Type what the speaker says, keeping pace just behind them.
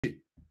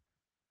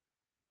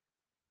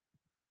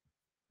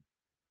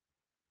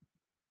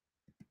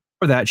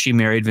that, she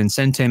married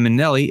Vincente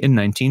Minnelli in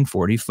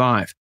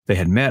 1945. They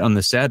had met on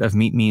the set of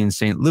Meet Me in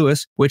St.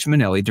 Louis, which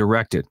Minnelli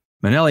directed.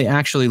 Minnelli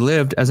actually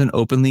lived as an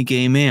openly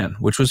gay man,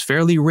 which was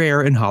fairly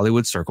rare in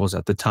Hollywood circles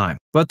at the time.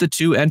 But the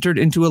two entered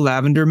into a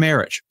lavender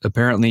marriage.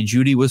 Apparently,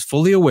 Judy was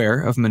fully aware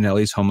of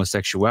Minnelli's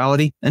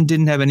homosexuality and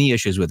didn't have any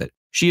issues with it.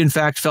 She in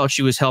fact felt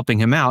she was helping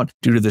him out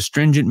due to the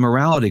stringent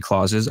morality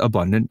clauses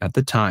abundant at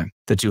the time.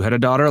 The two had a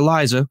daughter,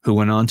 Liza, who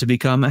went on to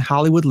become a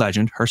Hollywood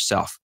legend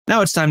herself.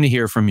 Now it's time to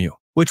hear from you.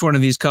 Which one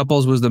of these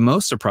couples was the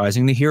most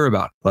surprising to hear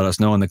about? Let us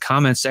know in the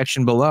comments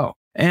section below.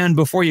 And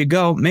before you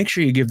go, make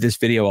sure you give this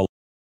video a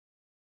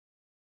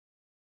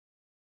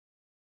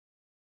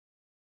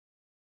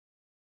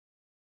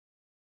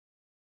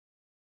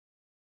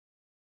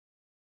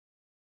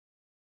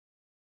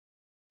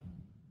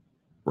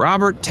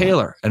Robert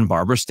Taylor and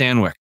Barbara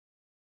Stanwyck.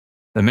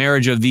 The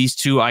marriage of these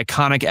two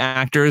iconic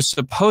actors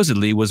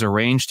supposedly was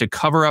arranged to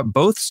cover up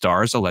both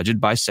stars' alleged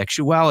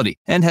bisexuality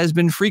and has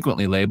been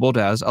frequently labeled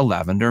as a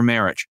lavender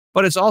marriage.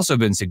 But it's also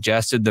been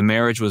suggested the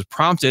marriage was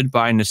prompted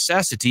by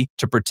necessity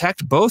to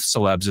protect both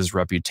celebs'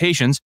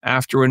 reputations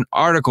after an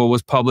article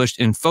was published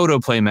in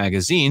Photoplay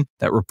magazine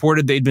that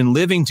reported they'd been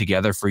living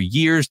together for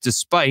years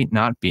despite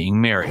not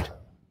being married.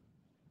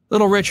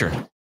 Little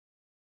Richard.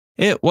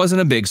 It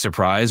wasn't a big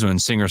surprise when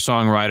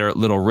singer-songwriter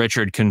Little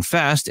Richard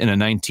confessed in a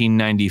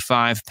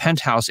 1995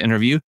 Penthouse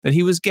interview that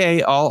he was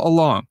gay all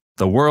along.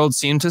 The world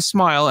seemed to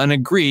smile and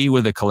agree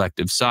with a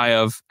collective sigh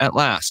of, at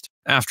last.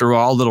 After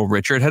all, Little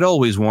Richard had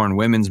always worn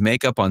women's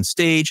makeup on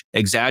stage,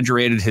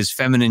 exaggerated his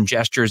feminine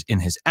gestures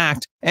in his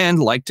act, and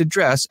liked to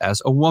dress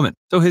as a woman,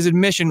 so his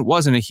admission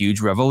wasn't a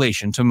huge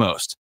revelation to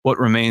most. What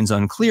remains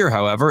unclear,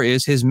 however,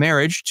 is his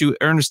marriage to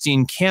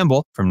Ernestine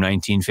Campbell from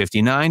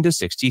 1959 to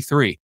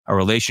 63, a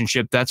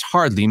relationship that's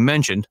hardly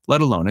mentioned,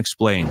 let alone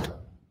explained.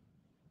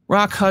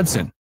 Rock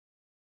Hudson.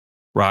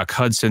 Rock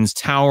Hudson's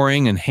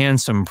towering and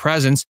handsome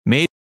presence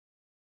made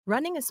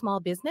Running a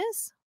small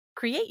business?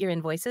 Create your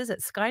invoices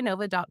at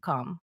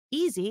skynova.com.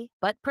 Easy,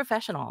 but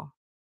professional.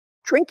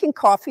 Drinking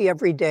coffee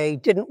every day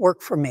didn't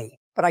work for me,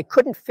 but I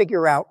couldn't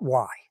figure out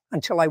why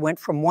until I went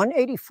from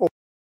 184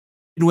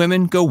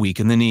 women go weak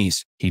in the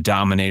knees. He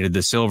dominated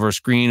the silver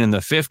screen in the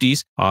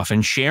 50s,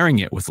 often sharing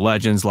it with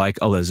legends like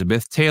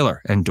Elizabeth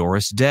Taylor and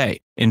Doris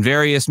Day, in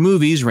various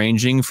movies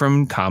ranging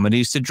from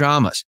comedies to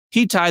dramas.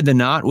 He tied the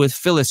knot with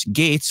Phyllis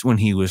Gates when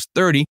he was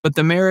 30, but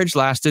the marriage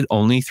lasted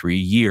only 3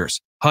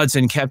 years.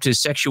 Hudson kept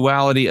his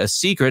sexuality a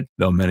secret,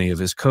 though many of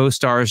his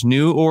co-stars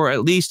knew or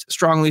at least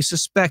strongly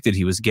suspected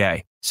he was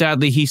gay.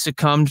 Sadly, he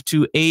succumbed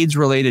to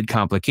AIDS-related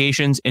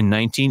complications in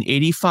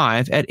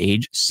 1985 at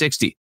age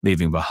 60,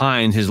 leaving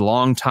behind his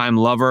longtime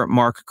lover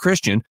Mark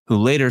Christian, who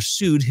later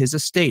sued his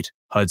estate.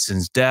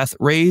 Hudson's death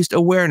raised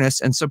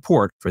awareness and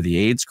support for the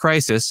AIDS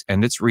crisis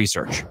and its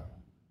research.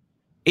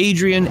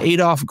 Adrian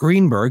Adolph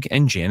Greenberg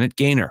and Janet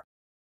Gaynor.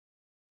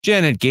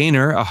 Janet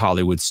Gaynor, a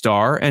Hollywood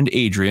star, and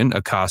Adrian,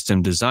 a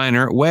costume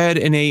designer, wed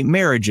in a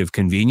marriage of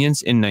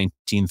convenience in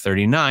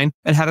 1939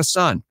 and had a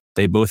son.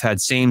 They both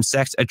had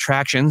same-sex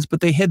attractions, but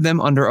they hid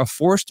them under a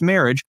forced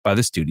marriage by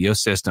the studio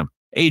system.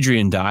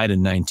 Adrian died in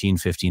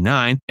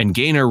 1959, and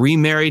Gaynor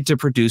remarried to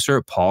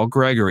producer Paul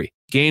Gregory.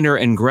 Gaynor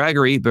and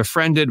Gregory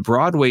befriended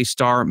Broadway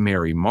star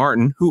Mary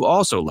Martin, who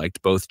also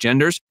liked both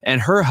genders,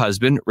 and her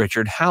husband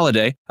Richard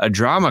Halliday, a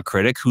drama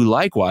critic who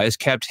likewise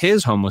kept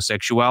his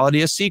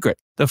homosexuality a secret.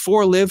 The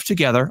four lived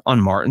together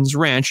on Martin's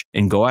ranch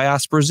in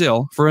Goiás,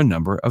 Brazil for a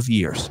number of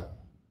years.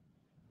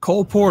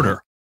 Cole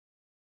Porter.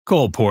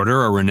 Cole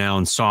Porter, a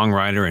renowned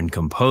songwriter and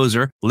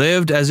composer,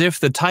 lived as if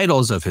the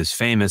titles of his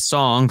famous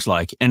songs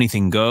like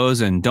Anything Goes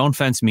and Don't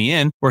Fence Me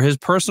In were his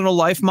personal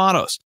life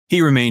mottos.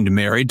 He remained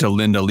married to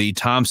Linda Lee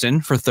Thompson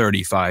for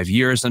 35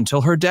 years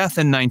until her death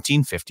in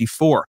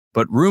 1954,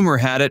 but rumor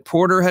had it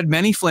Porter had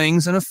many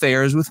flings and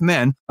affairs with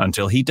men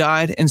until he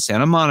died in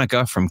Santa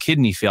Monica from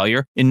kidney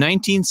failure in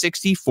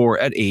 1964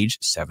 at age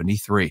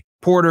 73.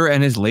 Porter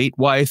and his late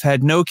wife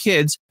had no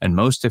kids, and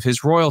most of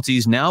his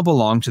royalties now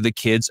belong to the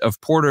kids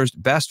of Porter's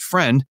best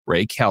friend,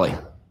 Ray Kelly.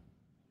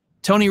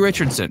 Tony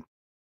Richardson.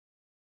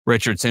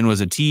 Richardson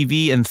was a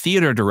TV and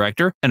theater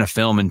director and a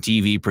film and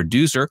TV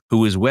producer who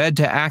was wed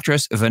to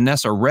actress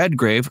Vanessa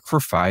Redgrave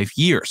for 5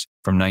 years,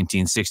 from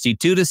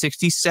 1962 to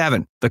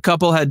 67. The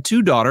couple had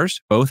 2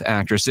 daughters, both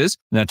actresses,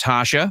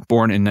 Natasha,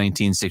 born in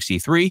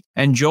 1963,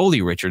 and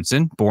Jolie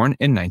Richardson, born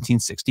in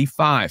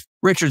 1965.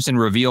 Richardson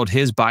revealed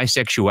his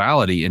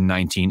bisexuality in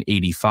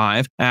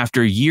 1985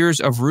 after years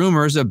of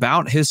rumors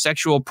about his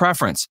sexual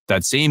preference.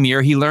 That same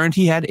year, he learned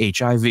he had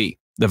HIV.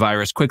 The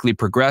virus quickly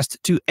progressed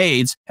to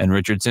AIDS, and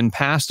Richardson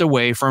passed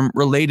away from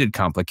related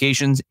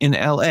complications in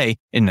LA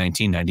in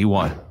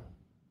 1991.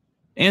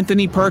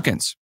 Anthony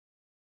Perkins.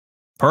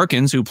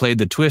 Perkins, who played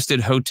the twisted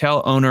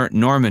hotel owner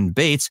Norman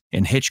Bates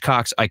in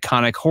Hitchcock's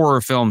iconic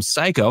horror film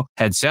Psycho,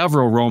 had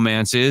several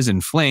romances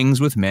and flings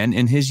with men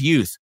in his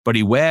youth. But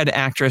he wed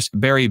actress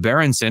Barry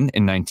Berenson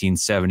in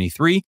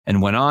 1973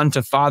 and went on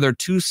to father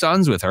 2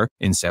 sons with her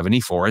in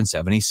 74 and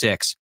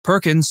 76.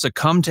 Perkins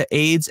succumbed to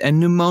AIDS and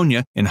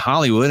pneumonia in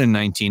Hollywood in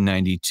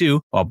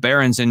 1992, while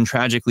Berenson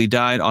tragically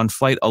died on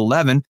Flight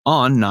 11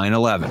 on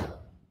 9/11.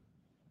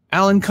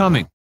 Alan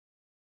Cumming.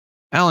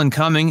 Alan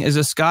Cumming is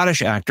a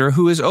Scottish actor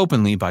who is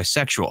openly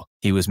bisexual.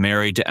 He was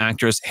married to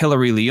actress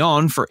Hilary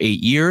Leon for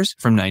 8 years,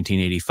 from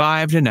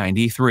 1985 to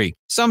 93.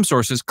 Some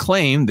sources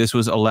claim this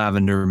was a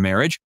lavender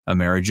marriage, a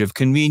marriage of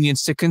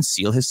convenience to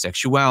conceal his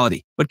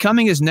sexuality. But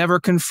Cumming has never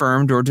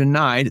confirmed or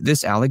denied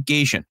this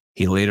allegation.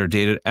 He later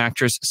dated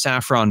actress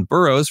Saffron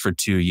Burrows for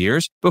 2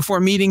 years before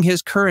meeting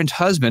his current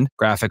husband,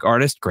 graphic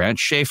artist Grant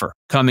Schaefer.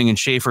 Cumming and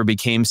Schaefer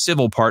became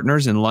civil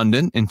partners in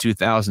London in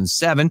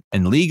 2007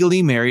 and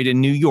legally married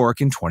in New York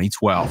in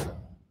 2012.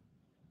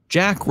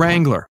 Jack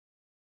Wrangler.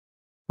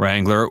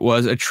 Wrangler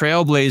was a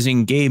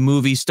trailblazing gay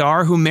movie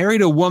star who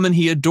married a woman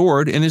he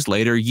adored in his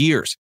later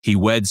years. He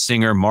wed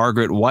singer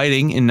Margaret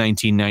Whiting in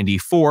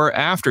 1994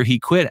 after he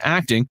quit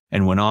acting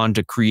and went on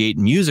to create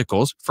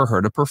musicals for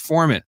her to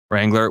perform in.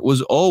 Wrangler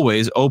was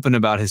always open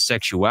about his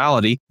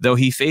sexuality, though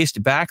he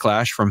faced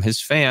backlash from his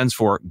fans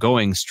for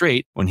going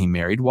straight when he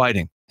married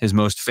Whiting. His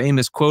most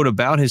famous quote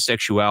about his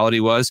sexuality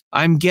was,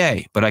 "I'm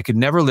gay, but I could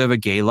never live a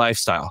gay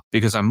lifestyle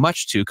because I'm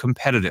much too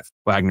competitive."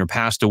 Wagner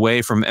passed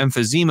away from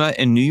emphysema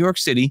in New York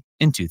City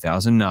in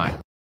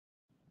 2009.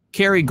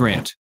 Cary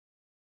Grant.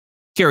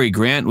 Cary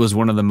Grant was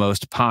one of the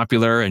most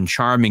popular and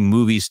charming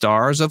movie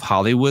stars of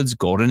Hollywood's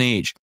golden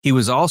age. He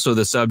was also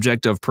the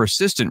subject of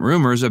persistent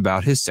rumors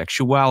about his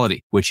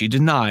sexuality, which he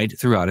denied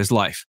throughout his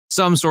life.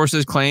 Some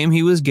sources claim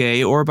he was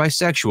gay or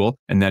bisexual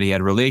and that he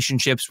had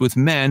relationships with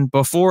men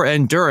before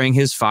and during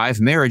his 5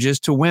 marriages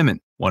to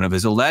women. One of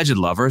his alleged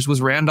lovers was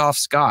Randolph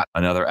Scott,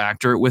 another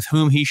actor with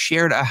whom he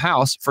shared a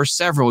house for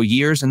several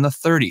years in the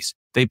 30s.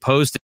 They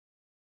posed.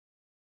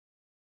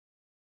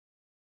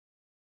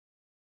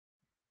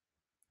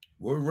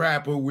 What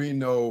rapper we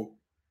know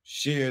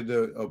shared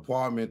the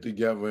apartment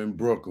together in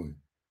Brooklyn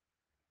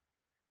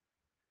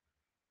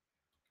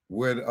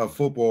with a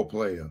football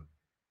player?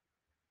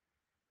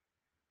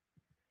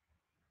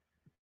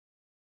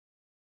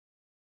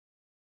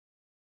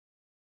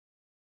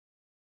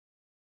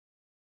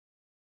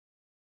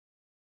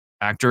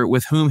 Actor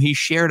with whom he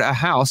shared a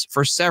house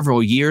for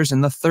several years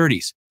in the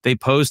 30s. They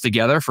posed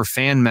together for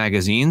fan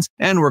magazines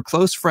and were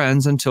close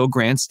friends until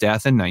Grant's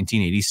death in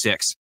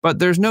 1986. But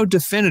there's no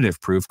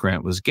definitive proof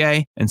Grant was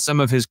gay, and some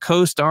of his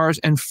co-stars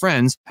and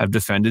friends have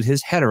defended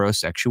his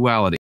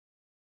heterosexuality.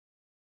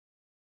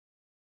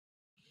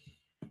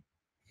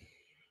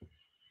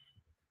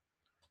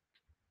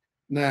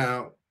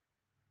 Now,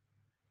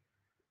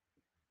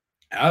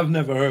 I've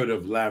never heard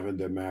of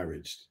lavender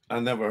marriage. I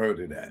never heard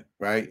of that,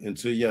 right?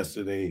 Until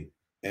yesterday.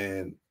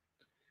 And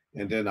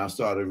then I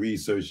started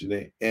researching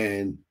it.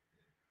 And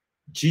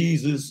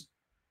Jesus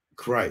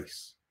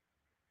Christ,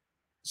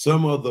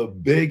 some of the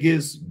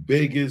biggest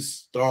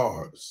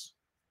stars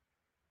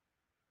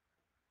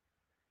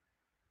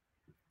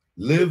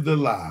lived a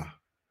lie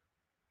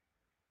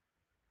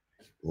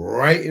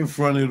right in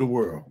front of the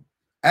world,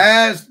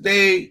 as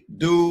they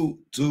do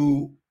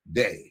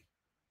today.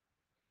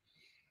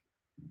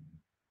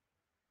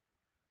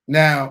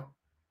 Now,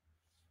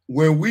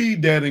 when we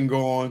dead and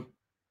gone,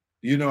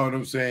 you know what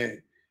I'm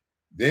saying?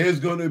 There's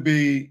going to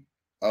be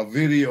a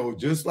video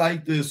just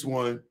like this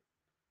one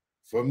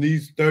from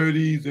these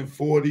 30s and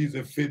 40s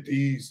and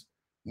 50s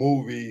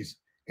movies,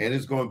 and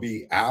it's going to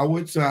be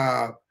our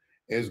time.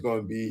 It's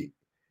going to be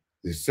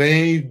the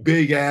same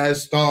big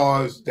ass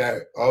stars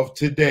that of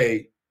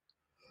today,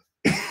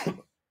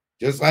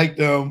 just like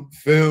them,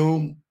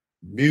 film,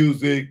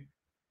 music,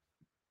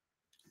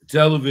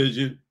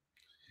 television,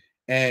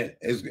 and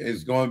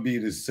it's going to be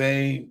the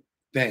same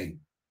thing.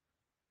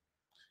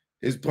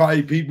 It's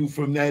probably people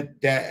from that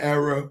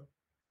era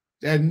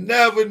that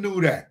never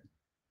knew that.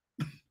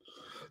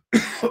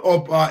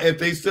 Or if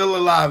they still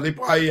alive, they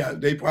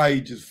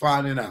probably just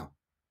finding out.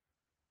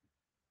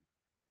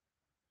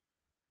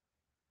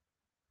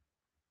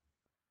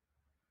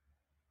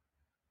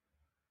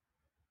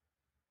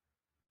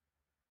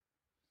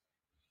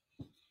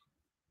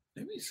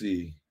 Let me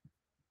see,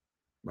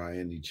 by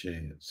any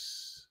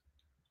chance,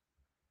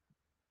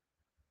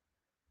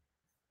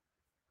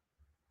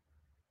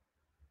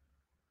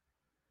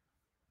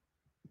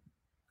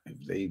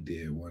 if they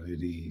did one of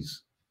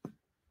these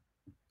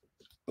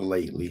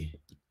lately.